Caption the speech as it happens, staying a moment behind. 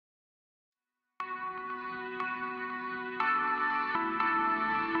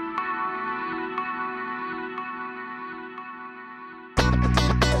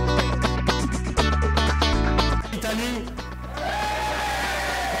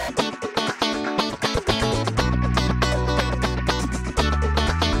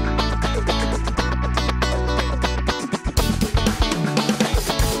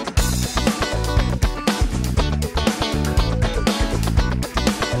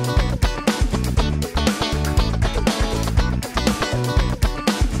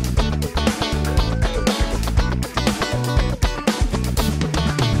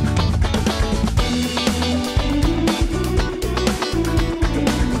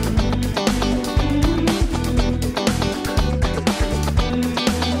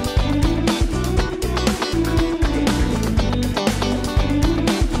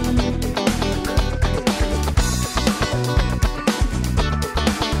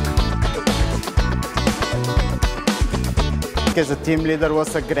work as a team leader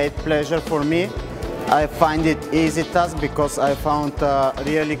was a great pleasure for me. I find it easy task because I found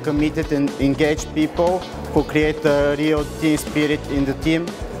really committed and engaged people who create a real team spirit in the team,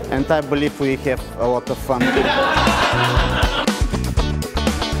 and I believe we have a lot of fun.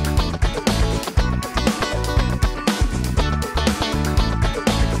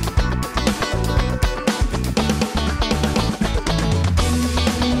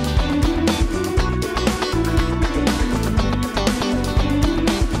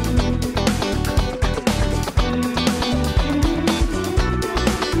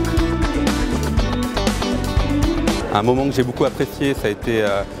 Un moment que j'ai beaucoup apprécié, ça a été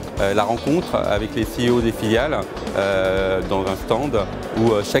la rencontre avec les CEO des filiales dans un stand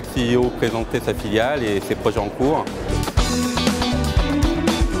où chaque CEO présentait sa filiale et ses projets en cours.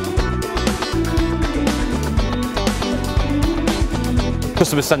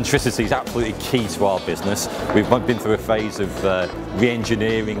 Customer centricity is absolutely key to our business. We've been through a phase of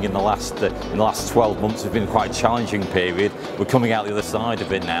re-engineering in the last 12 months. It's been quite a challenging period. We're coming out the other side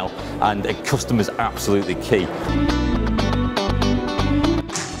of it now, and customers are absolutely key.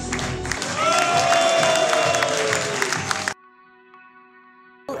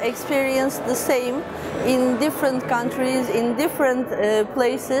 Experience the same in different countries, in different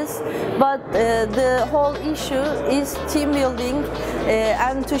places, but the whole issue is team building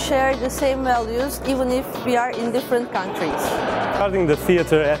and to share the same values even if we are in different countries. Regarding the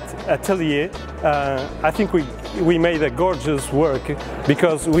theatre atelier, I think we made a gorgeous work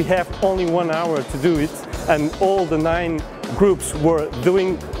because we have only 1 hour to do it, and all the 9 groups were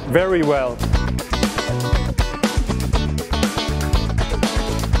doing very well.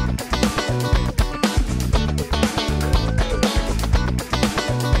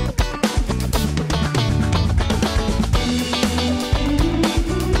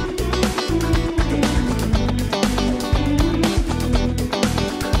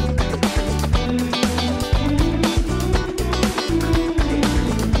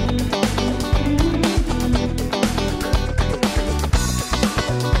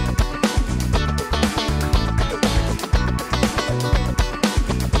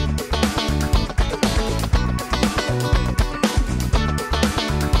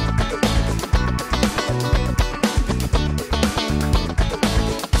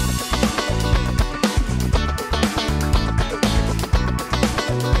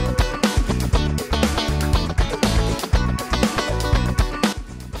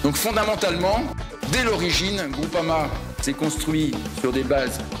 Donc fondamentalement, dès l'origine, Groupama s'est construit sur des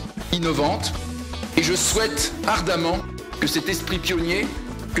bases innovantes et je souhaite ardemment que cet esprit pionnier,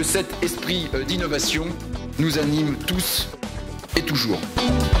 que cet esprit d'innovation nous anime tous et toujours.